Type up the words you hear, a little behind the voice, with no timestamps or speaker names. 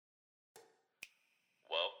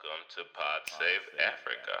to Pod Save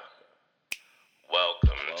Africa.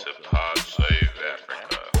 Welcome to Pod Save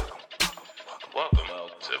Africa. Welcome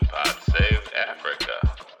to Pod Save Africa.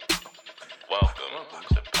 Welcome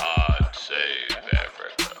to Pod Save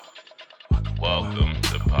Africa. Welcome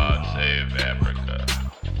to Pod Save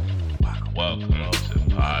Africa. Welcome to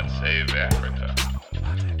Pod Save Africa.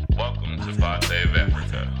 Welcome to Pod Save Africa.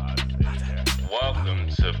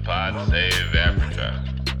 Welcome to Pod Save Africa.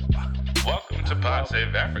 Welcome to Pod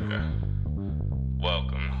Save Africa.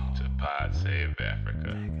 Welcome to Pod Save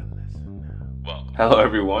Africa. Welcome. Hello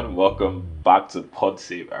everyone, welcome back to Pod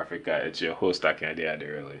Save Africa. It's your host Akande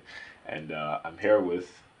Aderele, and I'm here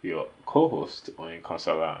with your co-host Oyin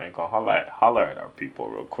Konsala. And can holler at our people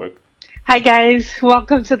real quick. Hi guys,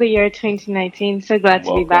 welcome to the year 2019. So glad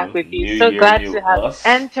to be back with you. So glad to have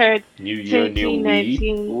entered New year, new me.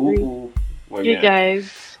 2019. Well, You yeah,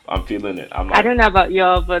 guys, I'm feeling it. I don't know about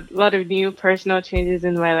y'all, but a lot of new personal changes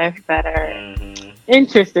in my life that are Mhm.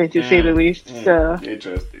 interesting to say the least. So,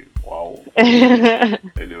 Interesting. Wow.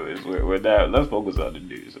 Anyways, with that, let's focus on the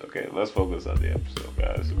news. Okay, let's focus on the episode,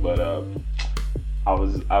 guys. But I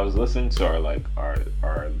was listening to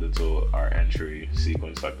our entry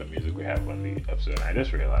sequence, like the music we have on the episode, and I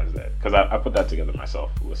just realized that because I put that together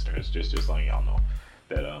myself, listeners, just letting y'all know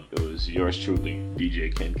that it was yours truly, DJ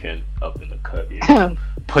Ken up in the cut,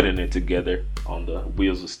 putting it together on the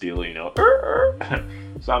wheels of steel,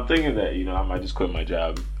 So I'm thinking that I might just quit my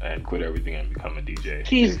job and quit everything and become a DJ.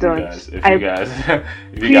 Please don't. If you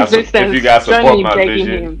guys support my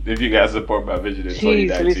vision, if you guys support my vision in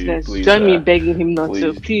 2019, please join me begging him not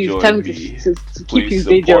to. Please tell him to keep his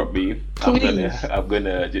day job. Me. I'm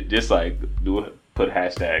gonna just like put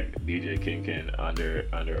hashtag DJ Ken under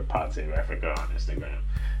Pod Save Africa on Instagram,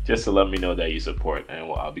 just to let me know that you support,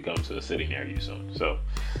 and I'll be coming to a city near you soon. So,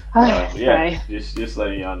 just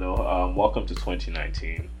letting y'all know. Welcome to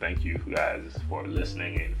 2019. Thank you guys for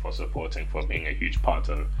listening and for supporting, for being a huge part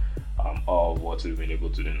of all of what we've been able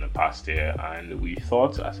to do in the past year. And we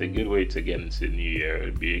thought, as a good way to get into the new year,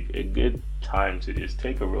 it'd be a good time to just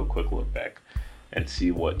take a real quick look back and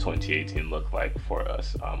see what 2018 looked like for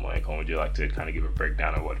us. Michael, would you like to kind of give a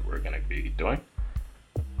breakdown of what we're going to be doing?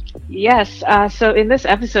 Yes. So in this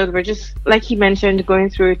episode, we're just, like he mentioned, going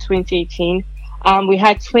through 2018. We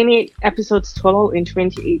had 28 episodes total in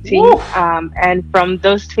 2018. Woo! And from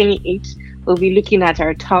those 28, we'll be looking at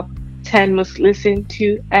our top 10 most listened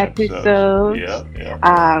to episodes.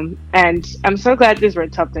 Yeah. And I'm so glad these were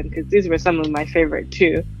top 10 because these were some of my favorite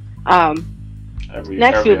too.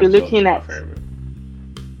 Next, we'll be looking at.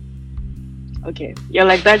 Okay, you're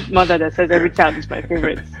like that mother that says every child is my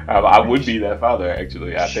favorite. I would be that father,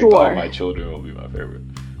 actually. I think all my children will be my favorite.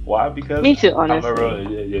 Why? Because me too,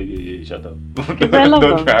 honestly. Yeah, shut up. I love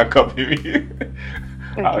Don't them. try to copy me.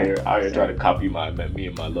 Okay. Out here trying to copy me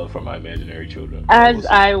and my love for my imaginary children. As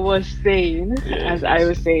I was saying, Yes, you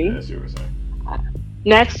were saying.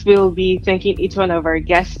 next we'll be thanking each one of our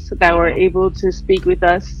guests that were able to speak with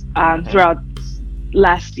us throughout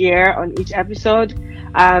last year on each episode.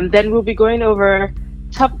 Then we'll be going over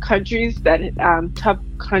top countries with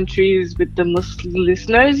the most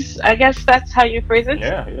listeners. I guess that's how you phrase it.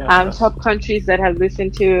 Yeah. Top countries that have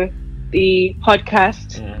listened to the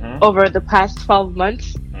podcast over the past 12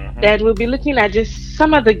 months. Then we'll be looking at just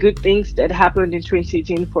some of the good things that happened in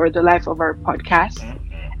 2018 for the life of our podcast.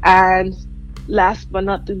 And last but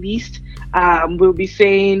not the least, we'll be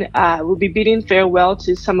bidding farewell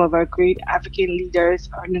to some of our great African leaders,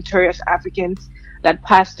 our notorious Africans that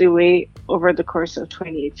passed away over the course of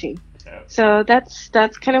 2018. So that's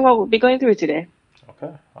kind of what we'll be going through today.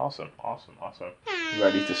 Okay, awesome.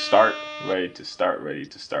 Ready to start.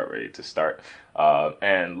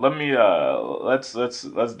 And let me let's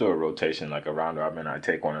do a rotation, like a round robin. I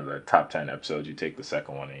take one of the top 10 episodes, you take the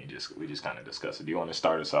second one, and we just kind of discuss it. Do you want to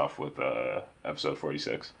start us off with episode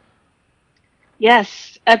 46?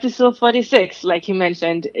 Yes, episode 46, like you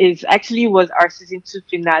mentioned, was our season 2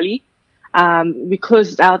 finale. We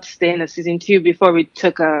closed out staying at season 2 before we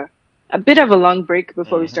took a bit of a long break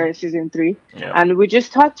before we started season 3. And we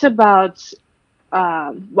just talked about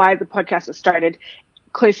why the podcast was started.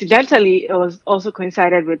 Coincidentally, it was also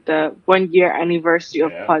coincided with the 1-year anniversary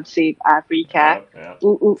of Pod Save Africa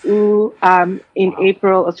in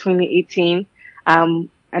April of 2018.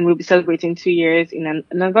 And we'll be celebrating 2 years in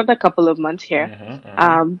another couple of months here.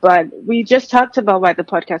 But we just talked about why the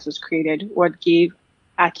podcast was created, what gave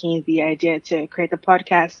Akin the idea to create the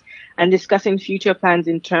podcast, and discussing future plans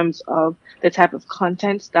in terms of the type of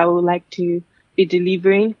content that we would like to be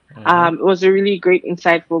delivering. It was a really great,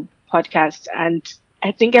 insightful podcast, and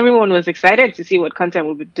I think everyone was excited to see what content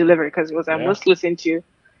we would deliver because it was our most listened to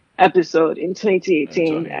episode in in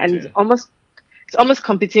 2018, and 2018. it's almost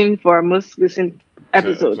competing for most listened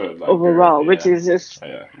episode So, like overall, which yeah, is just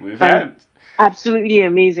yeah. We've fan- had absolutely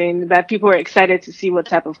amazing. That people are excited to see what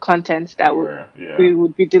type of content that yeah, we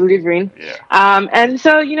would be delivering. yeah. And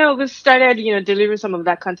so we've started delivering some of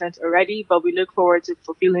that content already, but we look forward to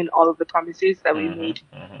fulfilling all of the promises that we Mm-hmm, made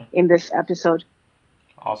mm-hmm. in this episode.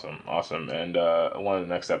 Awesome, awesome. And one of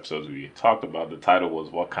the next episodes we talked about, the title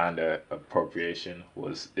was "What kind of appropriation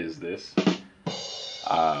is this?"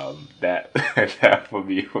 That that for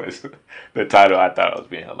me was the title. I thought I was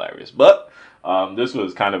being hilarious, but this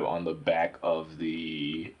was kind of on the back of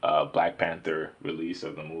the Black Panther release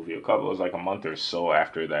of the movie. It was like a month or so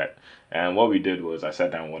after that. And what we did was I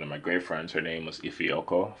sat down with one of my great friends. Her name was Ife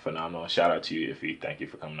Oko. Phenomenal. Shout out to you, Ife. Thank you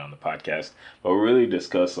for coming on the podcast. But we really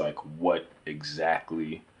discussed like what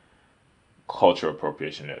exactly cultural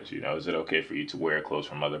appropriation is. Is it okay for you to wear clothes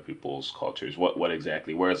from other people's cultures? What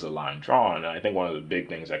exactly? Where's the line drawn? And I think one of the big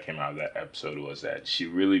things that came out of that episode was that she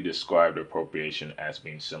really described appropriation as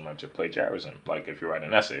being similar to plagiarism. Like if you write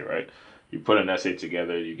an essay, right? You put an essay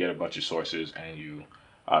together, you get a bunch of sources, and you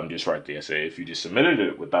just write the essay. If you just submitted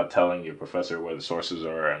it without telling your professor where the sources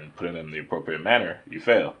are and putting them in the appropriate manner, you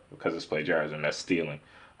fail because it's plagiarism. That's stealing.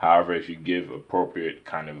 However, if you give appropriate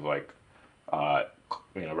kind of like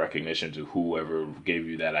recognition to whoever gave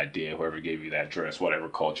you that idea, whoever gave you that dress, whatever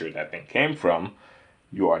culture that thing came from,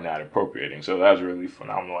 you are not appropriating. So that was a really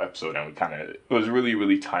phenomenal episode, and it was really,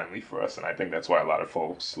 really timely for us, and I think that's why a lot of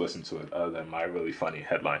folks listen to it, other than my really funny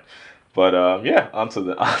headline. But yeah, on to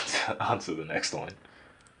the next one.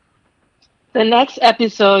 The next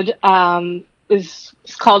episode is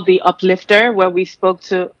called The Uplifter, where we spoke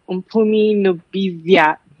to Mpumi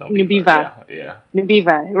Nubiva. Yeah.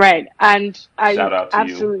 Nubiva, right. And I Shout out to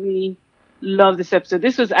absolutely love this episode.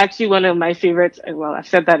 This was actually one of my favorites. Well, I've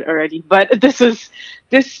said that already, but this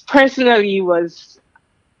personally was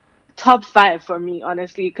top 5 for me,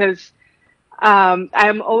 honestly, because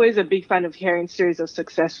I'm always a big fan of hearing stories of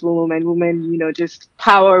successful women, just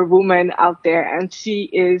power women out there. And she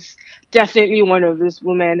is definitely one of those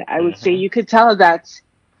women. I would say you could tell that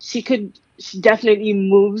she definitely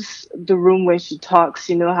moves the room when she talks.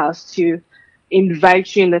 She knows how to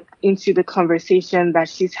invite you into the conversation that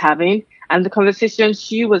she's having. And the conversation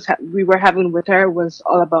we were having with her was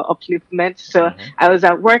all about upliftment. So I was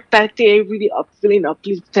at work that day, really feeling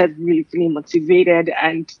uplifted, really feeling motivated,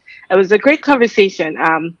 and it was a great conversation.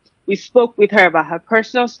 We spoke with her about her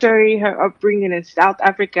personal story, her upbringing in South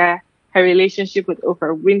Africa, her relationship with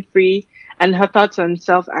Oprah Winfrey, and her thoughts on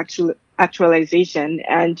self-actualization,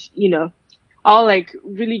 and all like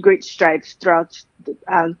really great strides throughout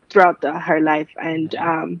her life.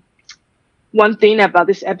 And one thing about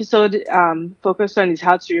this episode focused on is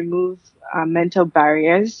how to remove mental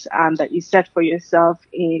barriers that you set for yourself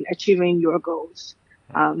in achieving your goals.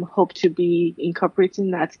 Hope to be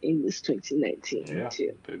incorporating that in this 2019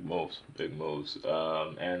 too. Big moves.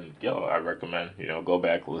 And I recommend go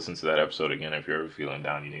back, listen to that episode again if you're ever feeling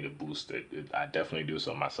down, you need a boost. I definitely do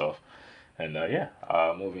so myself. And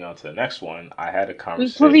moving on to the next one, I had a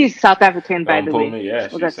conversation. Movie is South African, by the way. Yeah,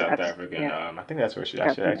 she's South African. Yeah. I think that's where I should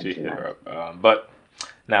actually hit her up. But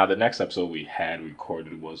now the next episode we had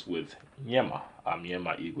recorded was with Nyema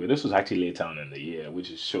Igwe. This was actually later on in the year, which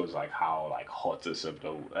just shows like how like hot this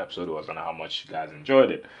episode was and how much you guys enjoyed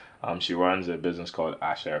it. She runs a business called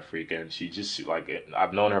Asha Africa, and she just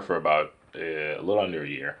I've known her for about a little under a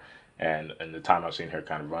year. And in the time I've seen her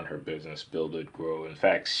kind of run her business, build it, grow. In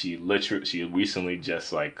fact, she recently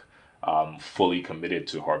just fully committed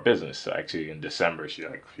to her business. So actually in December,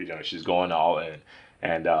 she's going all in,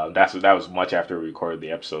 and that was much after we recorded the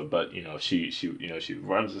episode. But she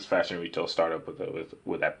runs this fashion retail startup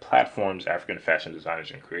with that platforms African fashion designers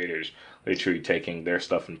and creators, literally taking their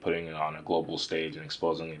stuff and putting it on a global stage and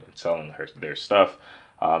exposing it and selling their stuff.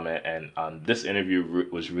 This interview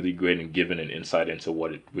was really great and giving an insight into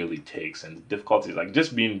what it really takes and the difficulties, like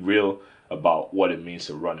just being real about what it means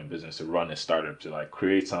to run a business, to run a startup, to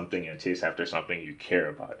create something and chase after something you care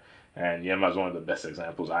about. And Yema is one of the best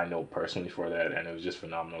examples I know personally for that, and it was just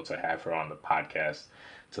phenomenal to have her on the podcast,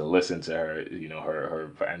 to listen to her,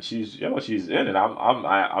 her, and she's in it.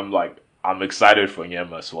 I'm excited for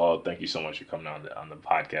Yema as well. Thank you so much for coming on the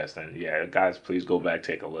podcast. And yeah, guys, please go back,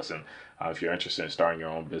 take a listen. If you're interested in starting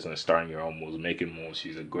your own business, starting your own moves, making moves,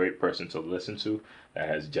 she's a great person to listen to that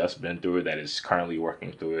has just been through it, that is currently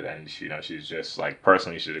working through it. And she's just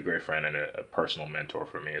personally, she's a great friend and a personal mentor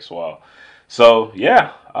for me as well. So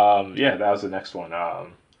yeah, that was the next one.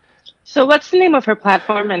 So what's the name of her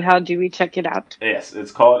platform and how do we check it out? Yes,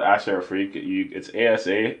 it's called Asha Afrique. It's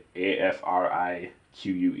ASA AFRIQUE.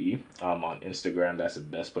 QUE. On Instagram, that's the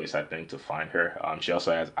best place I think to find her. She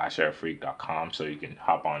also has iShareFreak.com, so you can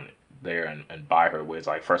hop on there and buy her wigs.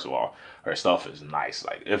 Like, first of all, her stuff is nice.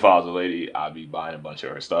 Like, if I was a lady, I'd be buying a bunch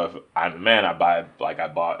of her stuff. I'm a man, I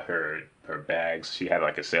bought her bags. She had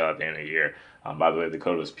like a sale at the end of the year. By the way, the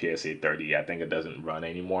code was PSA30. I think it doesn't run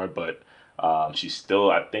anymore, but I think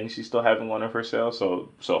she's still having one of her sales. So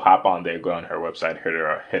hop on there, go on her website,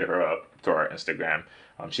 hit her up through our Instagram.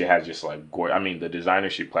 She has just like I mean, the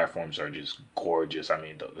Designership platforms are just gorgeous. I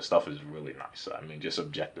mean, the stuff is really nice. I mean, just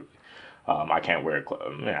objectively. I can't wear a clutch. I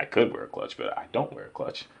mean, I could wear a clutch, but I don't wear a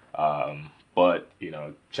clutch. But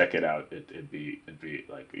check it out. It'd be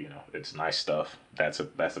like, it's nice stuff. That's a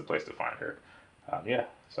place to find her. Yeah.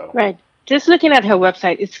 So. Right. Just looking at her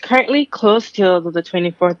website, it's currently closed till the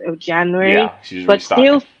 24th of January. Yeah, she's but restocking.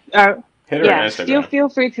 still, hit her on Instagram. Still feel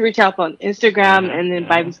free to reach out on Instagram, and then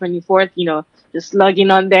by the 24th, just log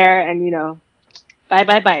in on there and bye.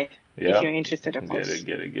 Yep. If you're interested, of course.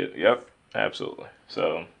 Get it. Yep, absolutely.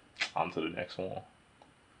 So, on to the next one.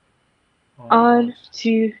 On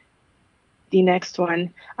to the next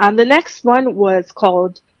one. The next one was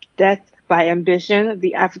called Death by Ambition,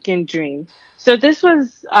 The African Dream. So this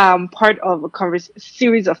was part of a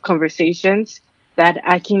series of conversations that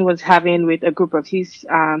Akin was having with a group of his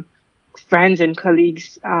friends and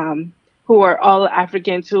colleagues who were all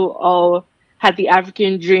Africans, who all had the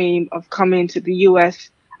African dream of coming to the U.S.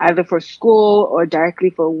 either for school or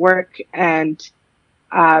directly for work, and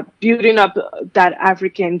building up that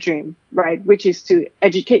African dream, right? Which is to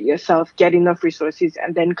educate yourself, get enough resources,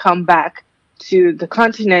 and then come back to the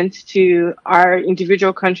continent, to our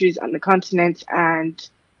individual countries on the continent, and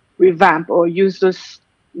revamp or use those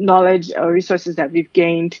knowledge or resources that we've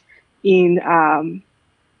gained in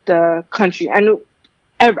the country. And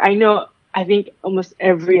I think almost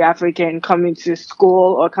every African coming to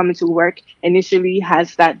school or coming to work initially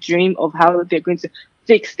has that dream of how they're going to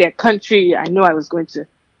fix their country. I wasn't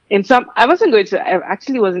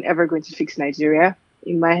ever going to fix Nigeria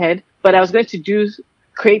in my head, but I was going to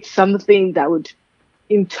create something that would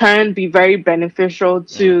in turn be very beneficial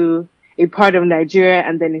to a part of Nigeria,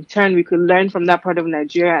 and then in turn we could learn from that part of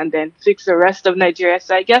Nigeria and then fix the rest of Nigeria.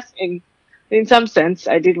 So I guess in some sense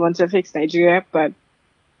I did want to fix Nigeria, but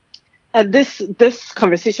this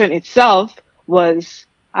conversation itself was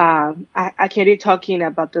Akere talking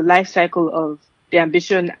about the life cycle of the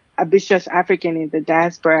ambitious African in the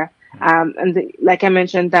diaspora, like I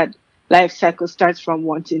mentioned, that life cycle starts from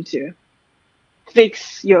wanting to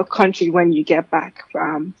fix your country when you get back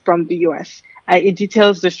from the US. It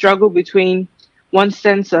details the struggle between one's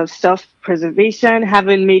sense of self-preservation,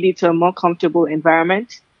 having made it to a more comfortable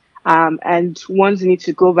environment, and one's need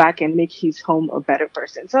to go back and make his home a better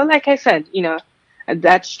person. So like I said,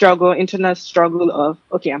 that struggle, internal struggle of,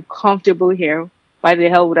 okay, I'm comfortable here. Why the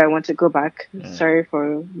hell would I want to go back? Sorry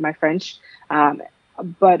for my French.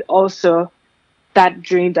 But also that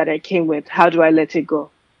dream that I came with, how do I let it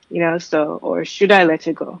go? Or should I let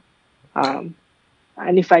it go?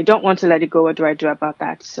 And if I don't want to let it go, what do I do about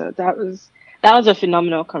that? So that was a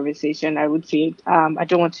phenomenal conversation, I would say. I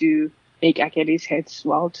don't want to make Akere's head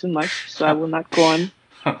swell too much, so I will not go on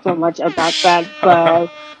so much about that.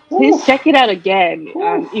 But please check it out again.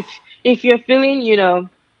 If you're feeling,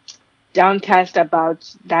 downcast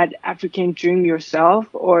about that African dream yourself,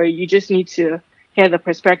 or you just need to hear the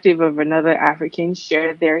perspective of another African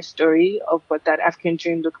share their story of what that African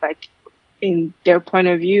dream looked like in their point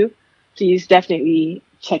of view, please definitely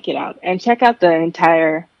check it out, and check out the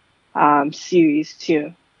entire series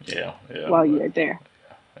too. Yeah. While you're there.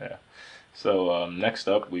 Yeah. So next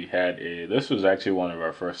up, we had this was actually one of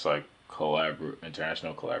our first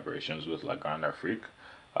international collaborations with La Grande Afrique.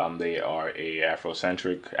 They are a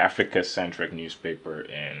Africa-centric newspaper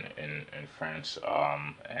in France,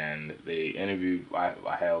 and they interviewed.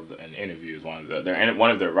 I held an interview with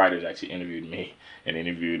one of their writers actually interviewed me and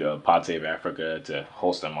interviewed Pod Save Africa to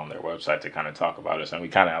host them on their website to kind of talk about us. And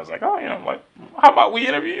I was like, how about we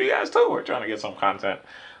interview you guys too? We're trying to get some content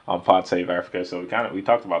on Pod Save Africa. So we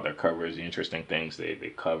talked about their coverage, the interesting things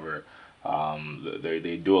they cover.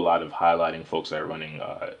 They do a lot of highlighting folks that are running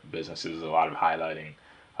businesses, a lot of highlighting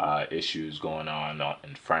issues going on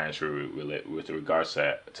in France with regards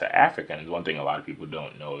to Africa. And one thing a lot of people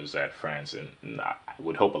don't know is that France, and I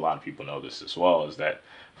would hope a lot of people know this as well, is that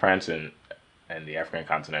France and the African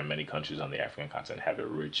continent, many countries on the African continent, have a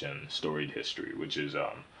rich and storied history, which is,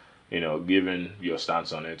 given your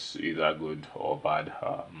stance on it's either good or bad.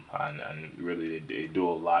 And really they do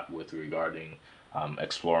a lot with regarding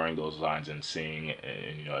exploring those lines and seeing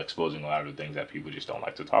and exposing a lot of the things that people just don't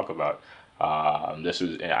like to talk about. I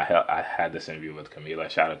had this interview with Camila.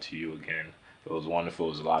 Shout out to you again, It was wonderful. It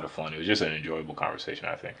was a lot of fun. It was just an enjoyable conversation,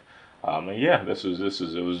 I think. And yeah, it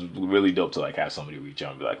was really dope to like have somebody reach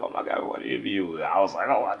out and be like, oh my god, what interview? I was like,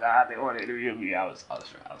 oh my god, they want to interview me. I was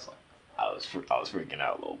freaking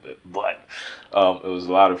out a little bit, but it was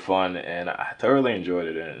a lot of fun, and I thoroughly enjoyed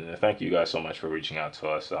it. And thank you guys so much for reaching out to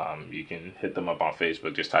us. You can hit them up on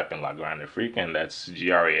Facebook. Just type in La Grande Freak, and that's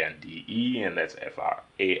GRANDE, and that's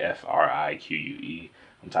AFRIQUE.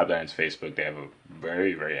 And type that into Facebook. They have a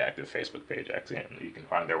very, very active Facebook page actually, and you can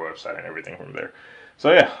find their website and everything from there.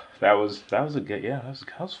 So yeah, that was a good, yeah,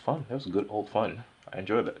 that was fun. That was good old fun. I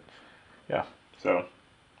enjoyed that. Yeah. So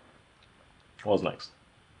what was next?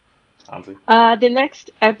 Honestly. The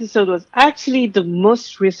next episode was actually the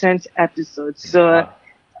most recent episode. So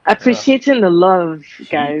appreciating the love,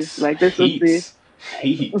 guys. Like this was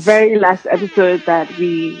the very last episode that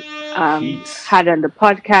we had on the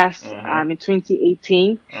podcast in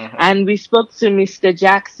 2018. And we spoke to Mr.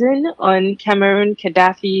 Jackson on Cameroon,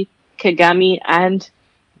 Gaddafi, Kagame, and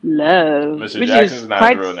love. Mr. Jackson's not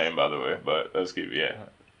his real name, by the way, but let's keep, yeah.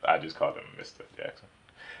 I just called him Mr. Jackson.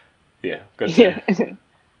 Yeah, good. Yeah.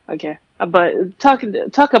 Okay, but talk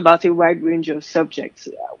about a wide range of subjects,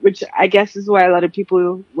 which I guess is why a lot of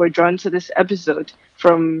people were drawn to this episode,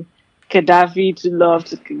 from Gaddafi to love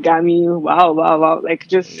to Kagame. Wow! Like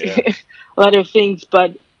just a lot of things,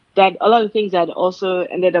 but that a lot of things that also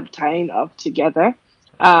ended up tying up together.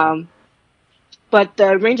 But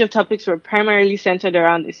the range of topics were primarily centered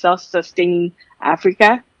around a self-sustaining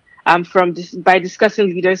Africa, by discussing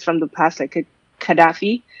leaders from the past like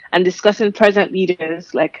Gaddafi, and discussing present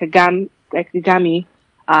leaders like Kagame,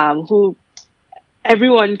 who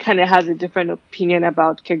everyone kind of has a different opinion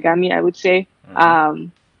about Kagame, I would say.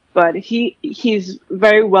 But he's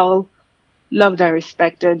very well loved and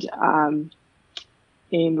respected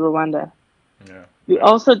in Rwanda. Yeah. We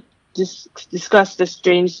also discussed the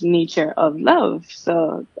strange nature of love.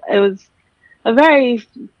 So it was a very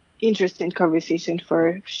interesting conversation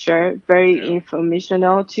for sure. Very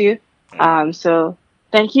informational too. So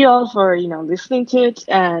thank you all for, listening to it.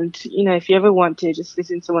 And, if you ever want to just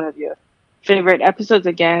listen to one of your favorite episodes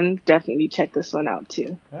again, definitely check this one out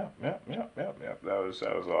too. Yeah. That was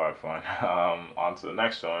a lot of fun. On to the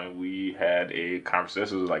next one. We had a conversation.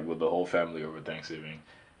 This was like with the whole family over Thanksgiving.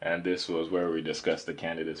 And this was where we discussed the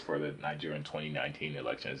candidates for the Nigerian 2019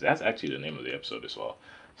 elections. That's actually the name of the episode as well.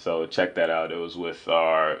 So check that out. It was with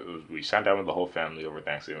we sat down with the whole family over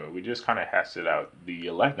Thanksgiving. We just kind of hashed it out. The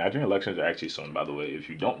Nigerian elections are actually soon, by the way. If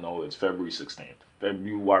you don't know, it's February 16th.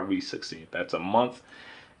 February 16th. That's a month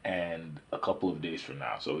and a couple of days from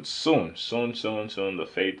now. So it's soon. The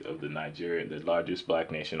fate of the largest black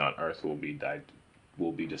nation on earth will be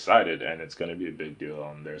decided, and it's going to be a big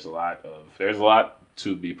deal. There's a lot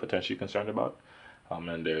to be potentially concerned about,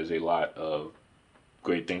 and there's a lot of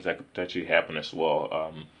great things that could potentially happen as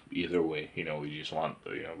well. Either way, we just want,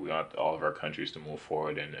 we want all of our countries to move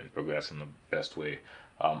forward and progress in the best way.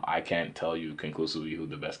 I can't tell you conclusively who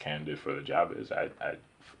the best candidate for the job is. I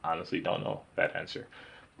honestly don't know that answer.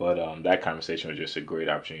 But that conversation was just a great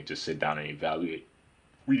opportunity to sit down and evaluate.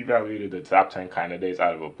 We evaluated the top 10 candidates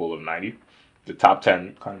out of a pool of 90. The top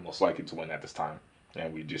 10 kind of most likely to win at this time.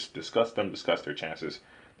 And we just discussed them, discussed their chances,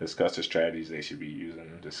 discussed the strategies they should be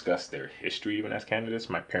using, discussed their history even as candidates.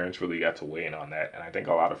 My parents really got to weigh in on that. And I think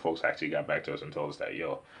a lot of folks actually got back to us and told us that,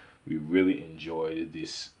 we really enjoyed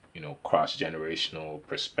this, cross-generational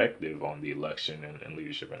perspective on the election and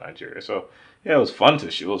leadership in Nigeria. So, yeah, it was fun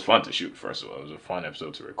to shoot. It was fun to shoot, first of all. It was a fun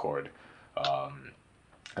episode to record. And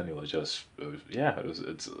it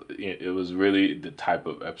was really the type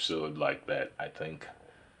of episode like that I think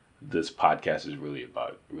this podcast is really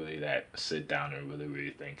about. Really that sit down and really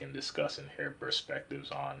think and discuss and hear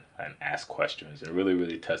perspectives on and ask questions and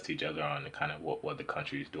really test each other on kind of what the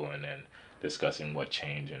country is doing and discussing what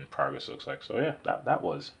change and progress looks like. So yeah, that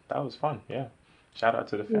was fun. Yeah. Shout out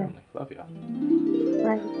to the family. Yeah. Love y'all.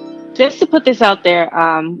 Right. Just to put this out there,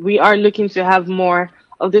 we are looking to have more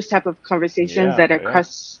of this type of conversations that are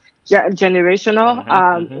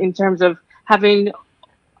cross-generational, in terms of having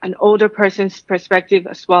an older person's perspective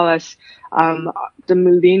as well as the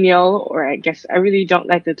millennial, or I guess I really don't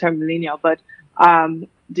like the term millennial, but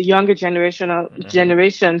the younger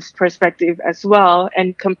generation's perspective as well,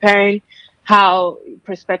 and comparing how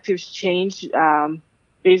perspectives change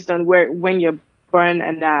based on when you're born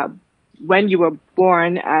and when you were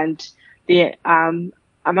born and the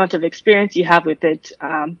amount of experience you have with it.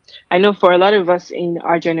 I know for a lot of us in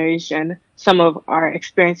our generation, some of our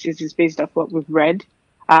experiences is based off what we've read,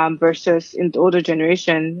 versus in the older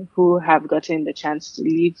generation who have gotten the chance to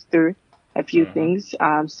live through a few things.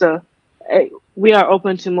 So we are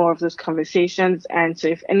open to more of those conversations. And so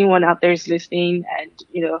if anyone out there is listening and,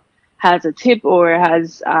 has a tip or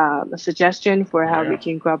has a suggestion for how we Yeah.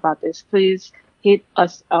 can go about this, please hit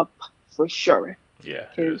us up for sure. Yeah.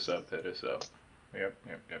 Hit us 'Cause up. Hit us up. Yep.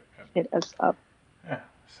 Yep. Yep. Yep. hit us up. Yeah.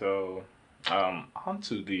 So, on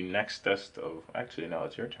to the next test of. Actually, no,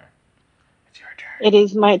 it's your turn. It's your turn. It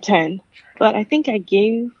is my turn. It's your turn. But I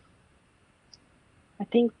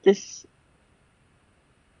think this,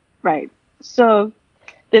 right. So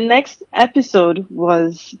the next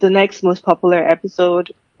most popular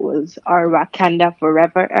episode was our Wakanda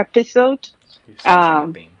Forever episode. You're sensing a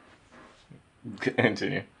Um, theme.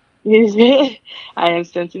 Continue. I am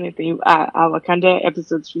sensing a theme. Our Wakanda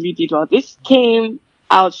episodes really did well. This came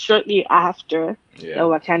out shortly after the Yeah.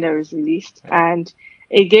 Wakanda was released, Yeah. and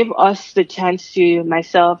it gave us the chance to,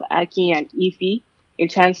 myself, Aki, and Ify, a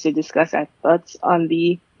chance to discuss our thoughts on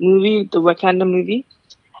the movie, the Wakanda movie.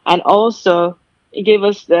 And also it gave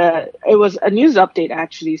us it was a news update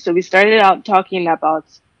actually. So we started out talking about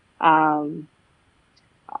um,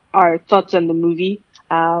 our thoughts on the movie.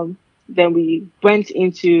 Then we went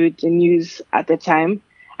into the news at the time,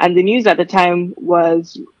 and the news at the time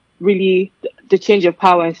was really the change of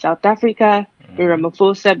power in South Africa, Mm-hmm.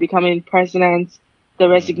 Ramaphosa becoming president, the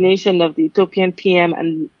Mm-hmm. resignation of the Ethiopian PM,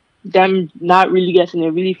 and them not really getting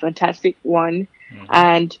a really fantastic one, Mm-hmm.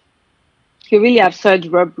 and a really absurd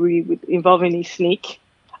robbery involving a snake,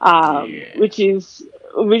 Yeah. which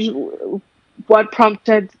what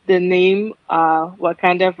prompted the name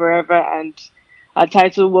Wakanda Forever and a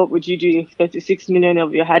title, What Would You Do If 36 million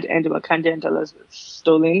of your hard-earned Wakandan dollars was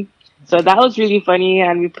stolen? So that was really funny,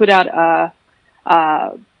 and we put out a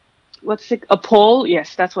a poll?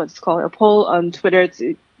 Yes, that's what it's called. A poll on Twitter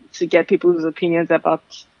to get people's opinions about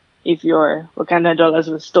if your Wakanda dollars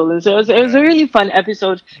was stolen. So it was a Yeah. really fun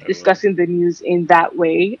episode It was. discussing the news in that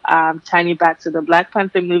way. Tying it back to the Black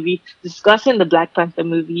Panther movie, discussing the Black Panther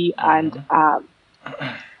movie, and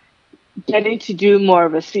Mm-hmm. getting to do more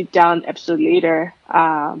of a sit down episode later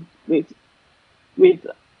with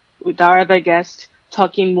with our other guest,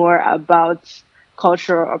 talking more about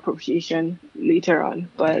cultural appropriation later on.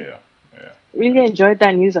 But Yeah. Yeah. really enjoyed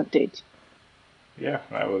that news update. Yeah,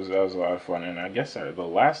 that was a lot of fun, and I guess the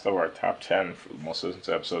last of our top 10 most listened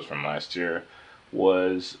to episodes from last year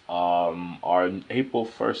was our April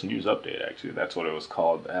 1st news update. Actually, that's what it was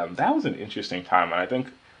called. That was an interesting time, and I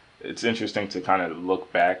think it's interesting to kind of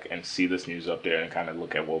look back and see this news update and kind of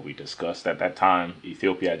look at what we discussed at that time.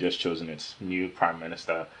 Ethiopia had just chosen its new prime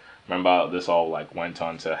minister. Remember, this all like went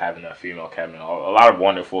on to having a female cabinet. A lot of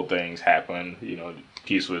wonderful things happened.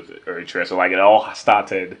 Peace with Eritrea. So like it all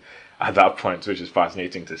started at that point, which is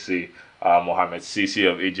fascinating to see. Mohamed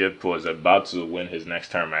Sisi of Egypt was about to win his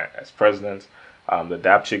next term as president. The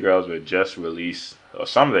Dapchi girls were just released, or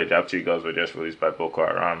some of the Dapchi girls were just released by Boko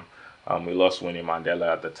Haram. We lost Winnie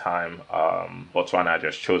Mandela at the time. Botswana had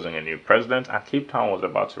just chosen a new president, and Cape Town was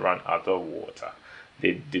about to run out of water.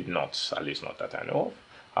 They did not, at least not that I know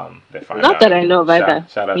of. They find Not out. that I know of either.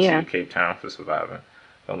 Shout out to Yeah. you, Cape Town, for surviving.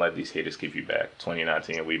 Don't let these haters keep you back.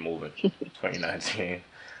 2019, we moving. 2019,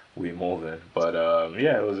 we moving. But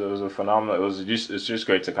yeah, it was a phenomenal. It's just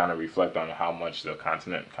great to kind of reflect on how much the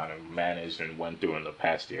continent kind of managed and went through in the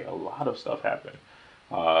past year. A lot of stuff happened.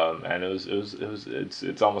 And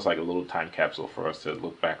it's almost like a little time capsule for us to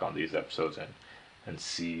look back on these episodes and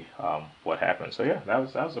see what happened. So yeah, that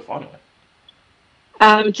was a fun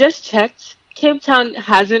one. Just checked. Cape Town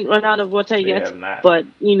hasn't run out of water They yet, have not. but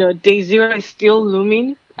day zero is still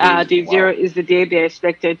looming. Day Wow. zero is the day they're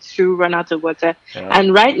expected to run out of water. Yeah.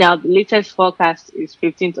 And right now, the latest forecast is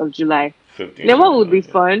 15th of July. 15. You know what would be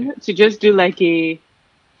fun? To just do like a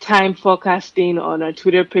time forecasting on a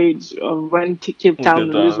Twitter page of when Cape Town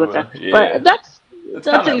will lose water. Yeah. But that's It's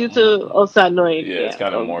a kinda- little also annoying. Yeah, it's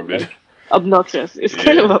kind of morbid. Obnoxious. It's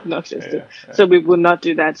kind Yeah. of obnoxious too. Yeah. So we will not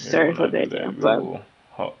do that. Yeah, Sorry we'll for not do that. that. Yeah, We but will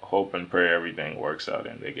hope and pray everything works out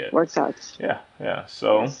and they get. works out. Yeah.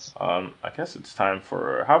 So, Yes. I guess it's time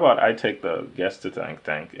for. How about I take the guest to thank,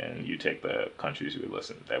 and you take the countries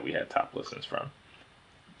that we had top listens from.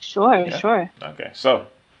 Sure, Yeah. sure. Okay. So,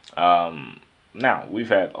 now we've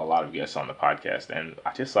had a lot of guests on the podcast, and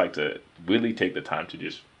I just like to really take the time to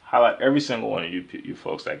just highlight every single one of you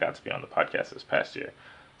folks that got to be on the podcast this past year.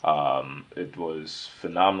 It was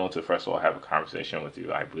phenomenal to first of all have a conversation with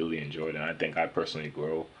you. I really enjoyed it, and I think I personally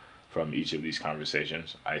grow from each of these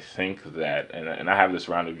conversations. I think that, and I have this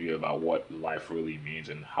rounded view about what life really means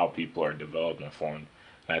and how people are developed and formed.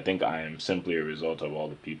 And I think I am simply a result of all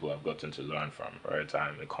the people I've gotten to learn from, right?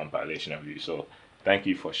 I'm a compilation of you. So thank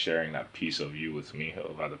you for sharing that piece of you with me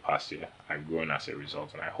over the past year. I've grown as a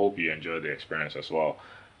result, and I hope you enjoyed the experience as well.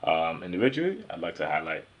 Individually, I'd like to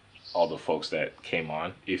highlight all the folks that came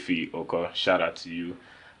on. Ife Oka, shout out to you.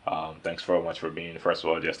 Thanks very much for being, first of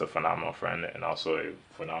all, just a phenomenal friend and also a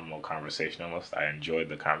phenomenal conversationalist. I enjoyed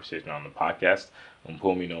the conversation on the podcast.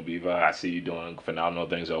 Mpumi Nobiva, I see you doing phenomenal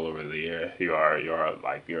things all over the year. You're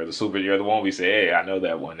the one we say, hey, I know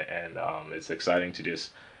that one, and it's exciting to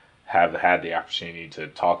just have had the opportunity to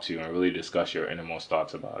talk to you and really discuss your innermost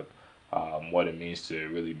thoughts about what it means to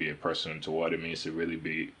really be a person, to what it means to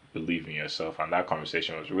really believe in yourself. And that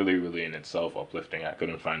conversation was really, really in itself uplifting. I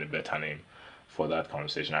couldn't find a better name for that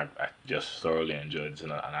conversation. I just thoroughly enjoyed it,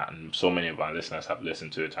 and so many of our listeners have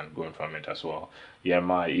listened to it and grown from it as well. Yeah,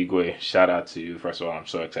 my Igwe, shout out to you. First of all, I'm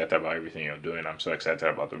so excited about everything you're doing. I'm so excited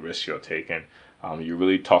about the risks you're taking. You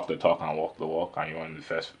really talk the talk and walk the walk, and you're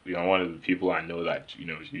one of the people I know that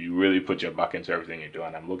you really put your back into everything you do,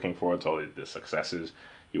 and I'm looking forward to all the successes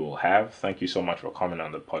you will have. Thank you so much for coming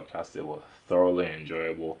on the podcast. It was thoroughly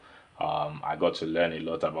enjoyable. I got to learn a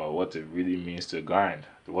lot about what it really means to grind,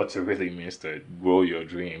 what it really means to grow your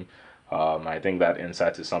dream. I think that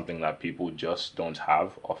insight is something that people just don't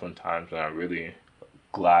have oftentimes, and I'm really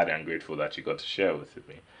glad and grateful that you got to share with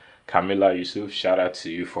me. Camila Yusuf, shout out to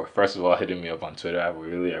you for first of all hitting me up on Twitter. I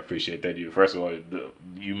really appreciated you. First of all,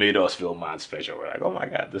 you made us feel mad special. We're like, oh my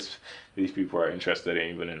god, these people are interested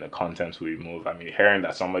even in the content we move. I mean, hearing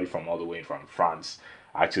that somebody from all the way from France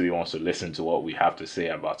actually wants to listen to what we have to say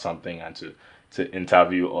about something and to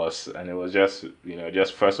interview us, and it was just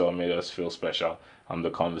first of all made us feel special. The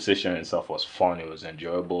conversation itself was fun. It was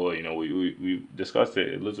enjoyable. We discussed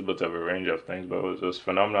a little bit of a range of things, but it was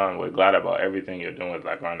phenomenal. And we're glad about everything you're doing with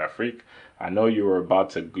Like Mind Freak. I know you're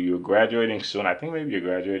graduating soon. I think maybe you're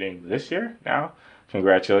graduating this year now.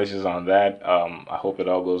 Congratulations on that. I hope it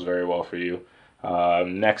all goes very well for you.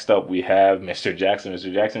 Next up, we have Mr. Jackson.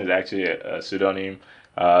 Mr. Jackson is actually a pseudonym.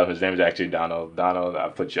 His name is actually Donald. Donald, I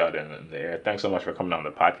put you out in the air. Thanks so much for coming on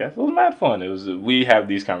the podcast. It was mad fun. We have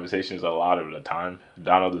these conversations a lot of the time.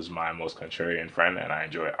 Donald is my most contrarian friend, and I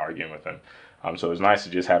enjoy arguing with him. So it was nice to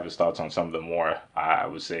just have his thoughts on some of the more, I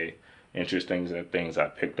would say, interesting things I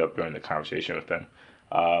picked up during the conversation with him.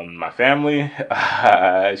 My family,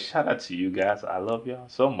 shout out to you guys. I love y'all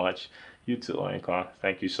so much. You too, Oinkon.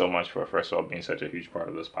 Thank you so much for, first of all, being such a huge part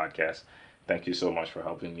of this podcast. Thank you so much for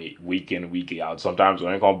helping me week in, week out. Sometimes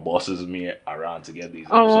Oinkon bosses me around to get these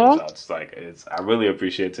episodes out. I really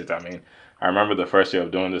appreciate it. I mean, I remember the first year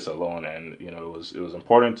of doing this alone, and it was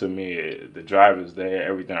important to me. The drive is there,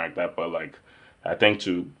 everything like that. But I think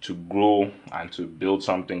to grow and to build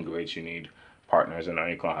something great, you need partners, and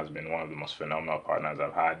Oinkon has been one of the most phenomenal partners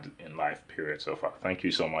I've had in life, period, so far. Thank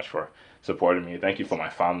you so much for supporting me. Thank you for my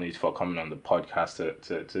family for coming on the podcast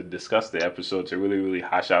to discuss the episode, to really, really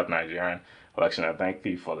hash out Nigerian election. I thank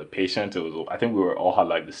you for the patience. I think we all had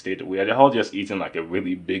like the state. We had all just eating like a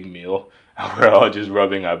really big meal, and we're all just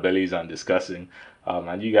rubbing our bellies and discussing.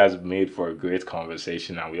 And you guys made for a great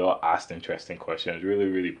conversation, and we all asked interesting questions. Really,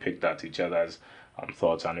 really picked at each other's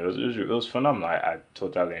thoughts, and it was phenomenal. I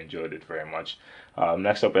totally enjoyed it very much.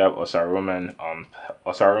 Next up, we have Osarumen.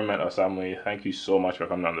 Osarumen Osamui, thank you so much for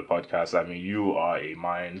coming on the podcast. I mean, you are a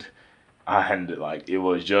mind, and it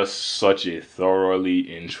was just such a thoroughly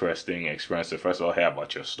interesting experience to first of all hear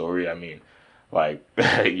about your story. I mean,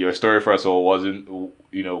 your story first of all wasn't.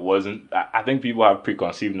 I think people have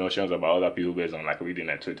preconceived notions about other people based on reading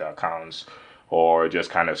their Twitter accounts or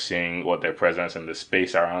just kind of seeing what their presence in the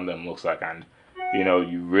space around them looks like, and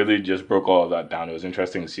you really just broke all of that down. It was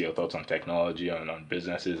interesting to see your thoughts on technology and on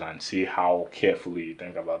businesses and see how carefully you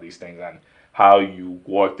think about these things and how you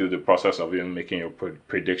work through the process of even making your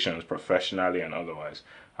predictions professionally and otherwise.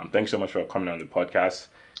 Thanks so much for coming on the podcast.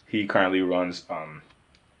 He currently runs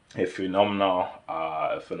a phenomenal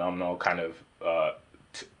kind of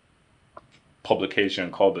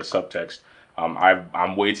publication called The Subtext.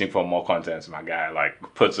 I'm waiting for more content, my guy.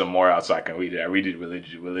 Put some more out so I can read it. I read it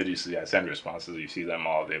religiously. I send responses. You see them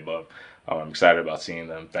all of the above. I'm excited about seeing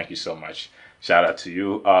them. Thank you so much. Shout out to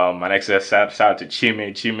you. My next guest, shout out to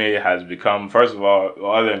Chime. Chime has become, first of all,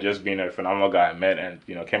 other than just being a phenomenal guy I met and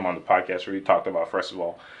came on the podcast, really talked about, first of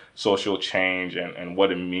all, social change and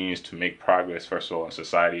what it means to make progress, first of all, in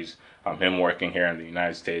societies. Him working here in the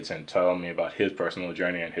United States and telling me about his personal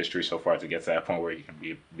journey and history so far to get to that point where he can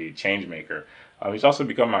be a change maker. He's also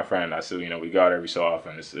become my friend. I said, we go out every so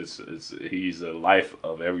often. He's the life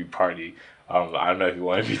of every party. I don't know if you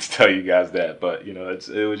wanted me to tell you guys that, but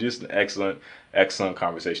it was just an excellent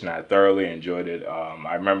conversation. I thoroughly enjoyed it.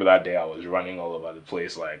 I remember that day I was running all over the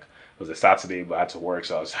place. It was a Saturday, but I had to work,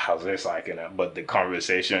 so I was just but the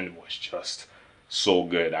conversation was just so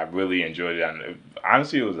good. I really enjoyed it, and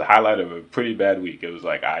honestly, it was the highlight of a pretty bad week. It was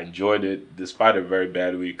like I enjoyed it despite a very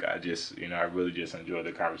bad week. I just, I really just enjoyed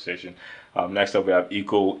the conversation. Next up, we have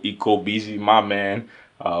Eco Beezy, my man,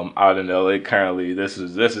 out in LA currently. This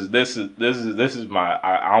is my.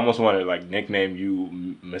 I almost want to like nickname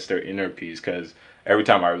you Mr. Inner Peace, because every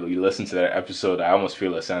time I really listen to that episode, I almost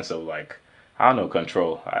feel a sense of like, I don't know,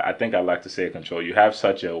 control. I think I like to say control. You have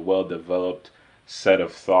such a well developed set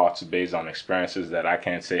of thoughts based on experiences that I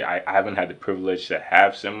can't say I haven't had the privilege to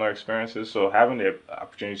have similar experiences. So having the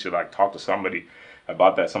opportunity to like talk to somebody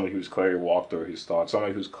about that, somebody who's clearly walked through his thoughts,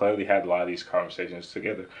 somebody who's clearly had a lot of these conversations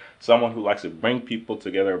together, someone who likes to bring people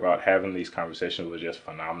together about having these conversations was just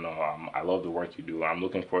phenomenal. I love the work you do. I'm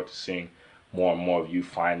looking forward to seeing more and more of you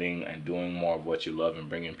finding and doing more of what you love and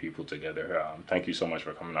bringing people together. Thank you so much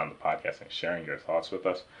for coming on the podcast and sharing your thoughts with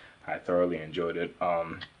us. I thoroughly enjoyed it.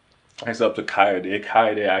 Next up to Kayode.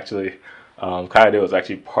 Kayode was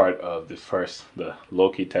actually part of the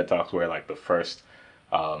low-key TED Talks where like the first,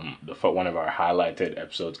 one of our highlighted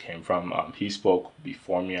episodes came from. He spoke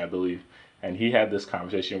before me, I believe, and he had this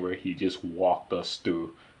conversation where he just walked us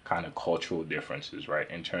through kind of cultural differences, right?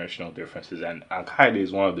 International differences. And Kayode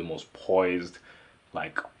is one of the most poised,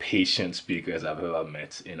 like patient speakers I've ever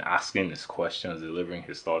met in asking his questions, delivering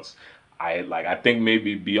his thoughts. I think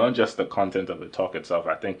maybe beyond just the content of the talk itself,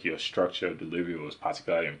 I think your structure of delivery was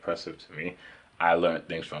particularly impressive to me. I learned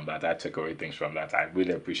things from that. I took away things from that. I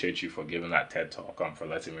really appreciate you for giving that TED Talk, for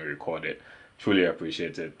letting me record it. Truly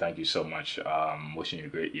appreciate it. Thank you so much. Wishing you a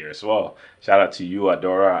great year as well. Shout out to you,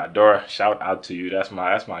 Adora. Adora, shout out to you. That's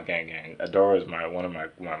my gang. Adora is one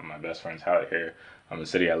of my best friends out here. The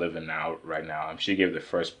city I live in right now. She gave the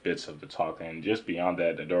first bits of the talk, and just beyond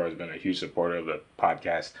that, Adora has been a huge supporter of the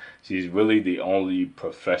podcast. She's really the only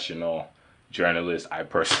professional journalist I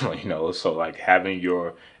personally know. So like having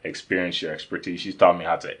your experience, your expertise, she's taught me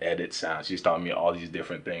how to edit sound. She's taught me all these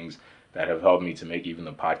different things that have helped me to make even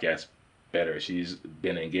the podcast better. She's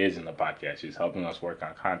been engaged in the podcast. She's helping us work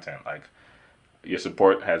on content. Like, your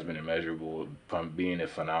support has been immeasurable, from being a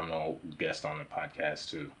phenomenal guest on the podcast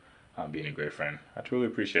to being a great friend. I truly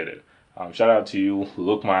appreciate it. Shout out to you,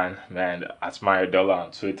 Lukman, man, Asmayodola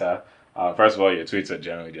on Twitter. First of all, your tweets are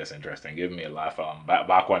generally just interesting. Give me a laugh.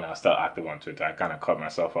 Back when I was still active on Twitter, I kind of cut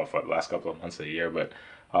myself off for the last couple of months of the year. But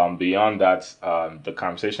beyond that, the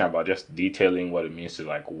conversation about just detailing what it means to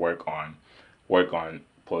like work on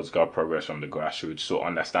political progress from the grassroots, so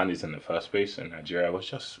understand it in the first place in Nigeria, it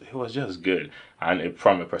was just good, and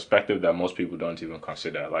from a perspective that most people don't even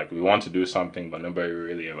consider. Like, we want to do something, but nobody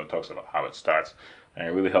really ever talks about how it starts, and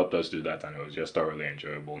it really helped us do that, and it was just thoroughly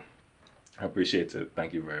enjoyable. I appreciate it.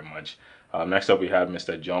 Thank you very much. Next up, we have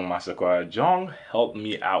Mr. Jong Masakwa. Jong helped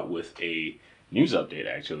me out with a news update,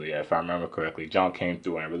 actually, if I remember correctly. Jong came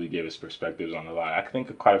through and really gave his perspectives on a lot. I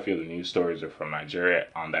think quite a few of the news stories are from Nigeria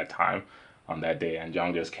on that day, and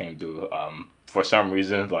Jong just came through. For some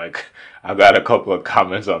reason, like, I got a couple of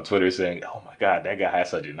comments on Twitter saying, "Oh my God, that guy has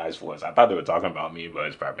such a nice voice." I thought they were talking about me, but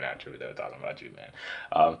it's probably not true. They were talking about you,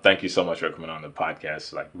 man. Thank you so much for coming on the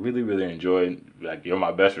podcast. Like, really, really enjoyed. Like, you're one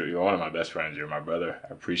of my best friends. You're my brother.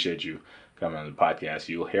 I appreciate you coming on the podcast.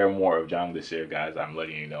 You'll hear more of Jong this year, guys. I'm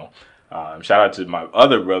letting you know. Shout out to my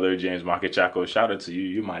other brother, James Makachako. Shout out to you.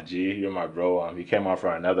 You're my G. You're my bro. He came on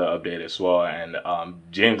for another update as well. And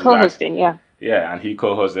James co-hosting, yeah. Yeah, and he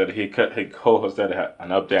co-hosted. He co-hosted an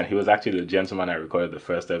update. And he was actually the gentleman I recorded the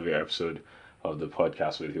first ever episode of the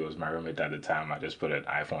podcast with. He was my roommate at the time. I just put an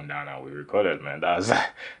iPhone down and we recorded, man.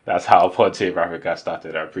 That's how Pod Save Africa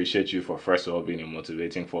started. I appreciate you for, first of all, being a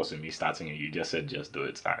motivating force in me starting it. You just said, just do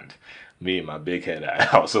it. And me, my big head,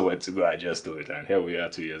 I also went to go, I just do it. And here we are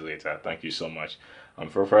 2 years later. Thank you so much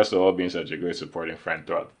for, first of all, being such a great supporting friend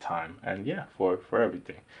throughout the time. And yeah, for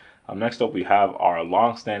everything. Next up, we have our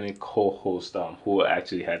long-standing co-host, who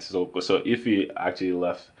actually had so Ify actually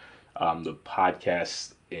left the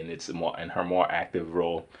podcast in her more active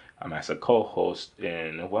role as a co-host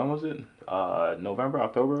in, when was it? November,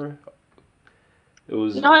 October? It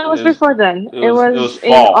was before then. It was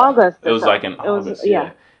in August. It was like in August,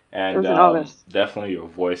 yeah. And it was in August. Definitely your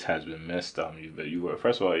voice has been missed. You were,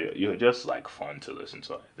 first of all, you're just like fun to listen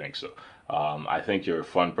to. I think so. I think you're a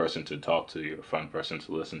fun person to talk to. You're a fun person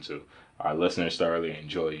to listen to. Our listeners thoroughly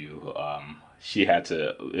enjoy you.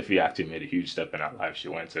 If you actually made a huge step in her life, she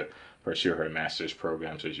went to pursue her master's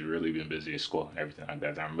program, so she's really been busy at school and everything like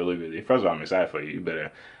that. I'm really, really, first of all, I'm excited for you. You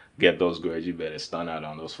better get those grades. You better stun out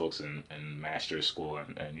on those folks in master's school,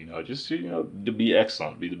 and just to be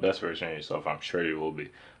excellent, be the best version of yourself. I'm sure you will be.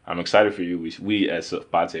 I'm excited for you. We as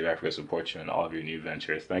Pod Save Africa support you in all of your new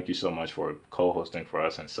ventures. Thank you so much for co-hosting for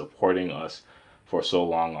us and supporting us for so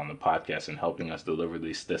long on the podcast and helping us deliver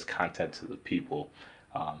this content to the people.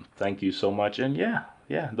 Thank you so much. And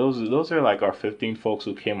those are like our 15 folks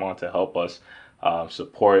who came on to help us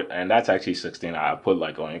support, and that's actually 16. I put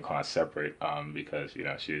like Onyekon separate because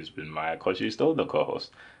she's been my coach. She's still the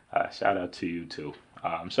co-host. Shout out to you too.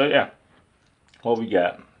 So yeah, what we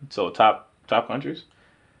got? So top countries.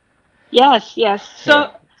 Yes.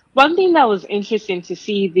 So one thing that was interesting to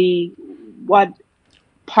see what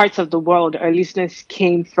parts of the world our listeners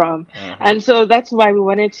came from, and so that's why we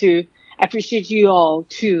wanted to appreciate you all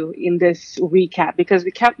too in this recap, because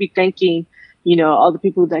we can't be thanking all the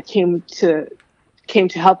people that came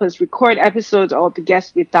to help us record episodes, all the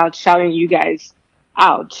guests, without shouting you guys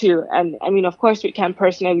out too. And I mean, of course, we can't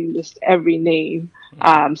personally list every name.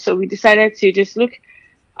 So we decided to just look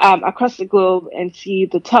across the globe and see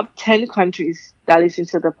the top 10 countries that listen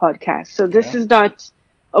to the podcast. So this is not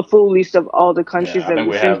a full list of all the countries that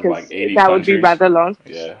listen, because that would be rather long.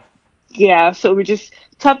 Yeah, so we just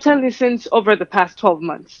top 10 listens over the past 12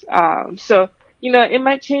 months. So, it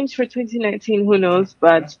might change for 2019, who knows,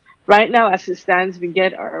 but right now, as it stands, we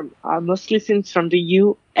get our most listens from the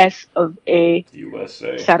US of A.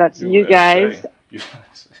 USA. Shout out to you guys.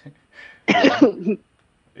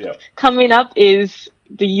 Yeah. Coming up is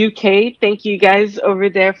the UK. Thank you guys over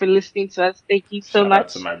there for listening to us. Thank you so much. Shout out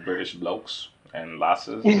to my British blokes and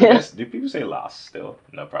lasses. Do people say lass still?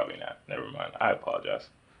 No, probably not. Never mind. I apologize.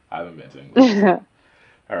 I haven't been to England.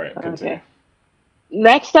 All right, continue. Okay.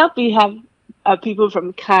 Next up, we have people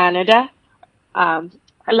from Canada. I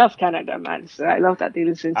love Canada, man. So I love that they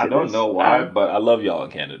listen to this. I don't know why, but I love y'all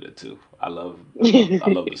in Canada too. I love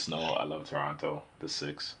the snow. I love Toronto, the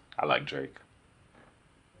Six. I like Drake.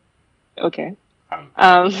 Okay.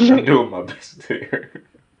 I'm doing my best here.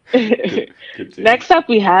 Next up,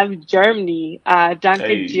 we have Germany.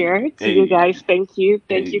 Danke dir to you guys. Thank you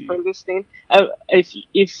for listening.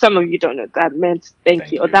 If some of you don't know, that meant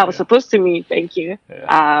thank you. Or that was supposed to mean thank you.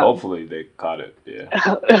 Yeah. Hopefully they caught it. Yeah.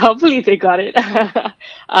 Hopefully they got it.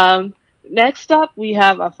 Next up, we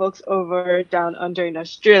have our folks over down under in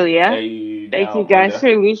Australia. Thank you guys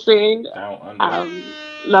for listening.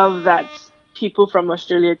 Love that people from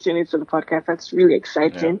Australia tune into the podcast. That's really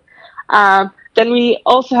exciting. Yeah. Then we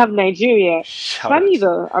also have Nigeria. Funny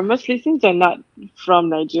though, our most listens are not from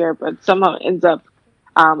Nigeria, but somehow ends up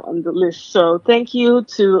on the list. So thank you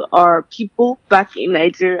to our people back in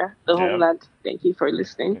Nigeria, the homeland. Thank you for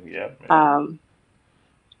listening. Yeah.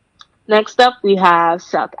 Next up, we have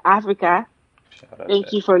South Africa.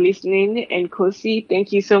 Thank you for listening. And Kosi,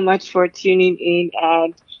 thank you so much for tuning in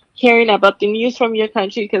and hearing about the news from your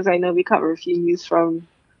country, because I know we cover a few news from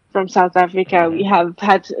South Africa. We have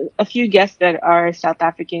had a few guests that are South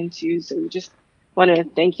African too, so we just want to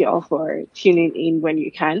thank you all for tuning in when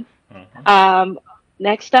you can.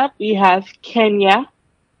 Next up, we have Kenya.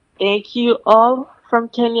 Thank you all from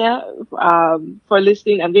Kenya for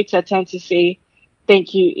listening. I'm going to attempt to say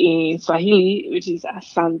thank you in Swahili, which is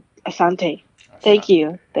Asante. Thank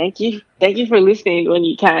you for listening when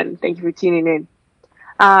you can. Thank you for tuning in.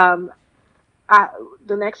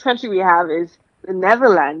 The next country we have is the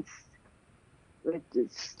Netherlands.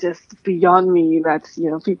 It's just beyond me that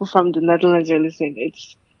people from the Netherlands are listening.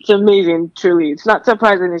 It's amazing, truly. It's not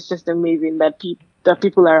surprising. It's just amazing that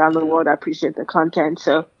people around the world appreciate the content.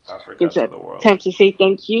 So it's time to say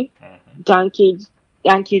thank you. Thank you,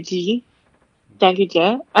 G. Thank you,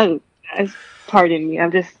 Jay. Pardon me.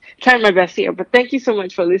 I'm just trying my best here, but thank you so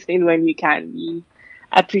much for listening when you can. We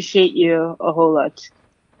appreciate you a whole lot.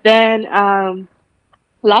 Then,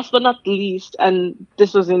 last but not least, and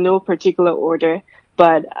this was in no particular order,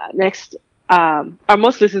 but next, our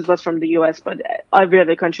most listens was from the US, but every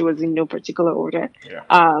other country was in no particular order.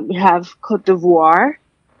 Yeah. We have Côte d'Ivoire.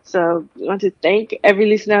 So we want to thank every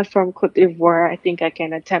listener from Côte d'Ivoire. I think I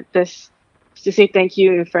can attempt this to say thank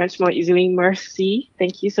you in French more easily. Merci.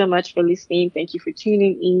 Thank you so much for listening. Thank you for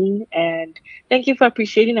tuning in. And thank you for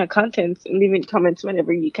appreciating our content and leaving comments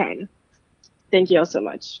whenever you can. Thank you all so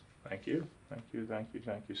much. Thank you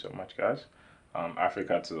so much, guys.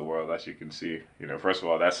 Africa to the world, as you can see, first of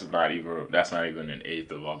all, that's not even an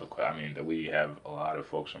eighth of all that we have a lot of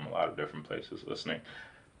folks from a lot of different places listening.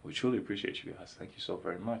 We truly appreciate you guys. Thank you so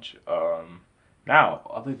very much. Now,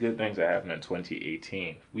 other good things that happened in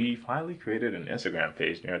 2018. We finally created an Instagram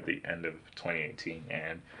page near the end of 2018,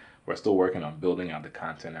 and we're still working on building out the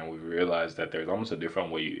content, and we realized that there's almost a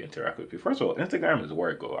different way you interact with people. First of all, Instagram is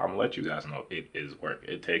work. I'm going to let you guys know it is work.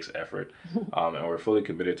 It takes effort, and we're fully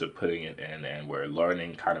committed to putting it in, and we're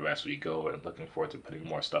learning kind of as we go and looking forward to putting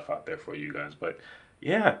more stuff out there for you guys. But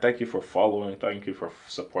yeah, thank you for following. Thank you for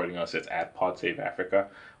supporting us. It's at PodSaveAfrica.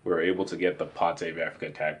 We were able to get the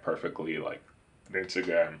PodSaveAfrica tag perfectly, the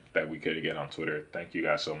Instagram that we could get on Twitter. Thank you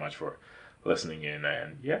guys so much for listening in.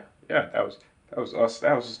 And that was us.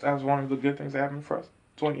 That was one of the good things that happened for us.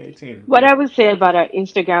 2018. What I would say about our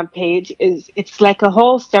Instagram page is it's like a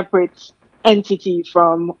whole separate entity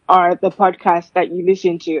from our the podcast that you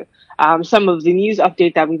listen to. Some of the news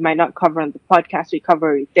update that we might not cover on the podcast, we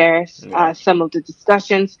cover it there. Yeah. Some of the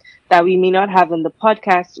discussions that we may not have on the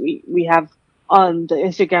podcast, we have on the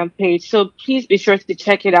Instagram page. So please be sure to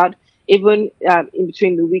check it out. Even in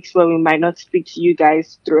between the weeks where we might not speak to you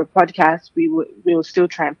guys through a podcast, we will still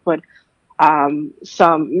try and put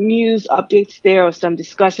some news updates there or some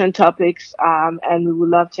discussion topics, and we would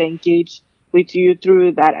love to engage with you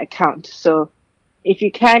through that account. So if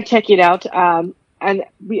you can check it out, and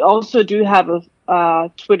we also do have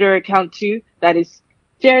a Twitter account too that is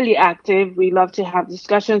fairly active. We love to have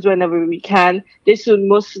discussions whenever we can. This will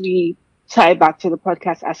mostly tie back to the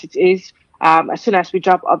podcast as it is. As soon as we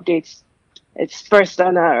drop updates, it's first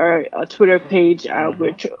on our Twitter page.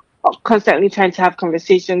 We're constantly trying to have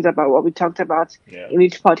conversations about what we talked about in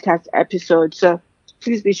each podcast episode. So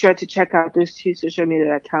please be sure to check out those two social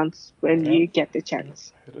media accounts when you get the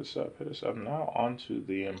chance. Hit us up. Now on to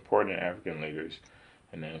the important African leaders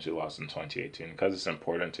and names who lost in 2018, because it's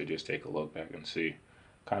important to just take a look back and see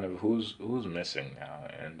kind of who's missing now.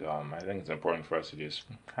 And I think it's important for us to just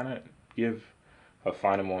kind of give a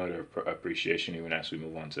final moment of appreciation even as we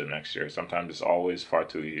move on to the next year. Sometimes it's always far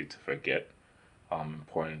too easy to forget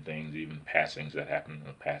important things, even passings that happened in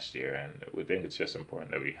the past year, and we think it's just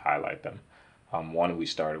important that we highlight them. One we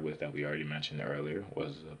started with that we already mentioned earlier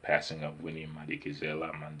was the passing of Winnie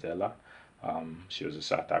Madikizela Mandela. She was a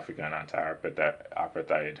South African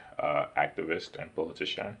anti-apartheid activist and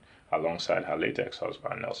politician. Alongside her late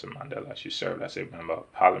ex-husband Nelson Mandela, she served as a member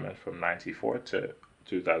of parliament from 1994 to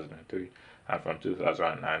 2003, and from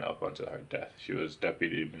 2009 up until her death. She was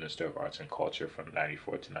Deputy Minister of Arts and Culture from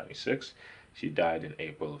 1994 to 1996. She died in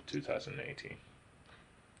April of 2018.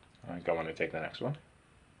 I think I want to take the next one.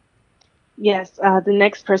 Yes, the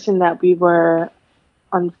next person that we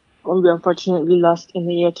unfortunately lost in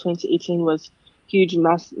the year 2018 was Hugh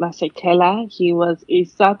Masekela. He was a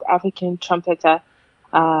South African trumpeter,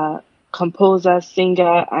 composer,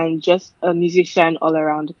 singer, and just a musician all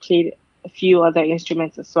around. Played a few other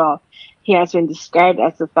instruments as well. He has been described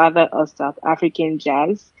as the father of South African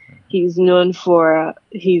jazz. He's known for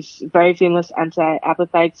his very famous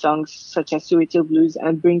anti-apartheid songs such as Soweto Blues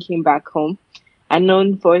and Bring Him Back Home, and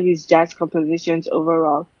known for his jazz compositions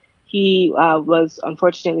overall. He was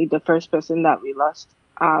unfortunately the first person that we lost,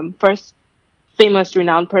 first famous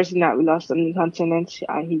renowned person that we lost on the continent.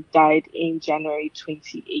 He died in January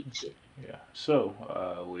 2018. Yeah. So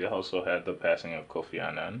we also had the passing of Kofi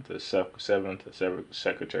Annan, the seventh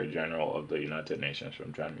Secretary General of the United Nations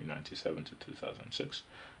from January 1997 to 2006.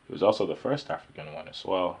 He was also the first African one as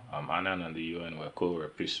well. Annan and the UN were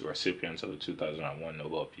co-recipients of the 2001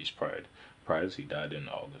 Nobel Peace Prize. He died in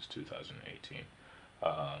August 2018.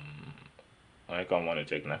 I think I want to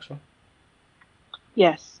take the next one.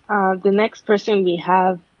 Yes. The next person we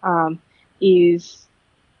have is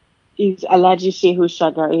Alhaji Shehu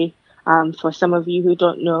Shagari. For some of you who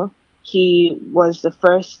don't know, he was the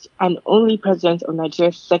first and only president of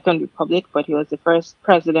Nigeria's Second Republic, but he was the first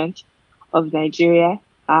president of Nigeria,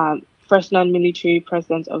 first non-military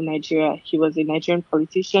president of Nigeria. He was a Nigerian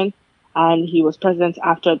politician, and he was president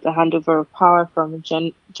after the handover of power from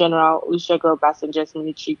General Olusegun Obasanjo's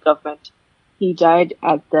military government. He died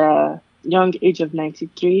at the young age of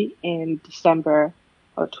 93 in December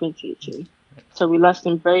of 2018. So we lost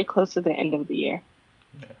him very close to the end of the year.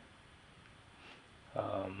 Yeah.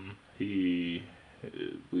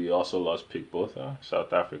 We also lost Pik Botha,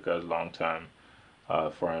 South Africa's longtime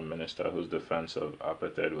foreign minister, whose defense of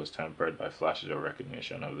apartheid was tempered by flashes of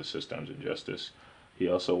recognition of the system's injustice. He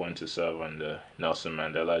also went to serve on the Nelson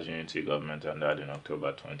Mandela's unity government and died in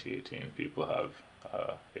October 2018. People have,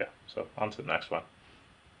 So on to the next one.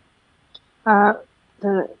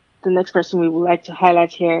 The next person we would like to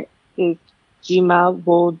highlight here is Jima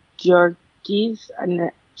Woldjorgis.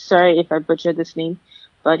 And sorry if I butchered this name,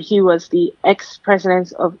 but he was the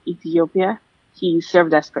ex-president of Ethiopia. He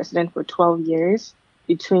served as president for 12 years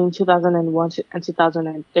between 2001 and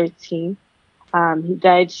 2013. He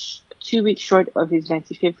died 2 weeks short of his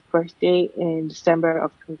 95th birthday in December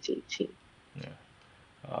of 2018.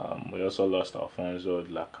 Yeah. We also lost Alfonso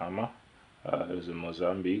Dhlakama. He was a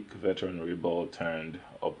Mozambique veteran rebel turned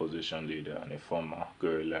opposition leader and a former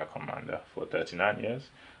guerrilla commander. For 39 years,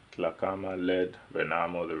 Dhlakama led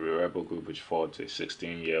Renamo, the rebel group which fought a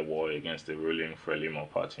 16-year war against the ruling Frelimo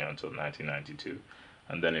party until 1992,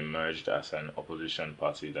 and then emerged as an opposition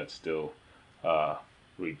party that still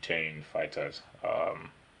retained fighters. I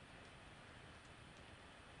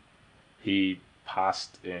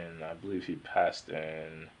believe he passed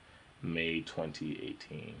in May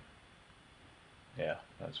 2018. Yeah,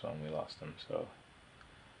 that's when we lost him. So,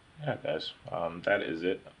 yeah, guys, that is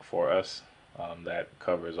it for us. That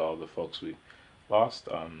covers all the folks we lost.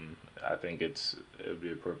 I think it would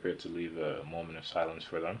be appropriate to leave a moment of silence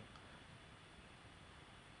for them.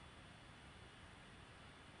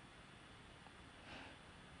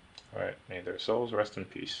 All right, may their souls rest in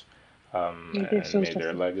peace. And may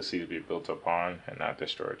their legacies be built upon and not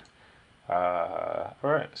destroyed. All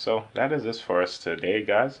right, so that is this for us today,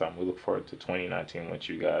 guys. We look forward to 2019 with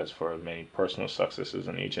you guys for many personal successes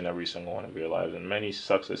in each and every single one of your lives, and many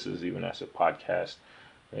successes even as a podcast,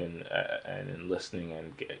 and in listening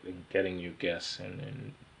and getting new guests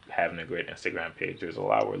and having a great Instagram page. There's a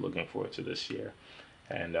lot we're looking forward to this year.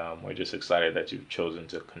 And we're just excited that you've chosen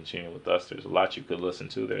to continue with us. There's a lot you could listen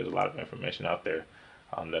to. There's a lot of information out there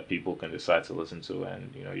that people can decide to listen to.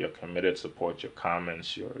 And, your committed support, your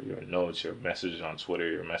comments, your notes, your messages on Twitter,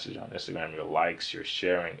 your message on Instagram, your likes, your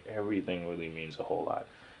sharing, everything really means a whole lot.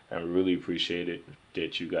 And we really appreciate it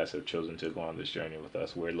that you guys have chosen to go on this journey with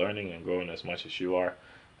us. We're learning and growing as much as you are.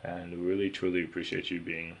 And we really, truly appreciate you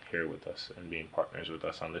being here with us and being partners with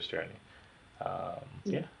us on this journey.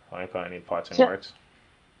 Yeah, any parting words?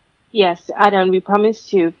 Yes, Adam, we promise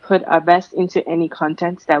to put our best into any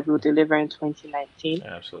content that we'll deliver in 2019.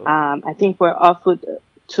 Absolutely. I think we're off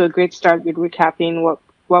to a great start with recapping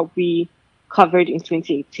what we covered in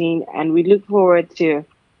 2018, and we look forward to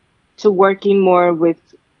working more with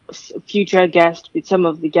future guests, with some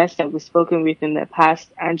of the guests that we've spoken with in the past,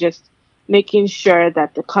 and just making sure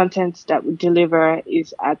that the content that we deliver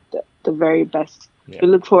is at the very best. Yeah. We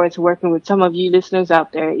look forward to working with some of you listeners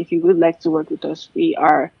out there. If you would like to work with us, we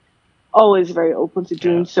are always very open to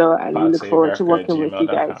doing so, and we look forward to working with you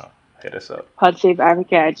guys. Hit us up.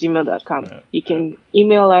 podsaveafrica@gmail.com. Yeah. You can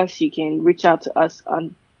email us, you can reach out to us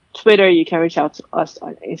on Twitter, you can reach out to us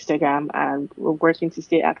on Instagram, and we're working to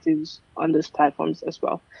stay active on those platforms as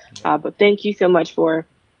well. Yeah. But thank you so much for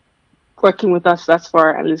working with us thus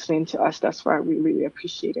far and listening to us thus far. We really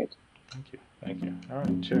appreciate it. Thank you. All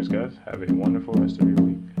right. Cheers, guys. Have a wonderful rest of your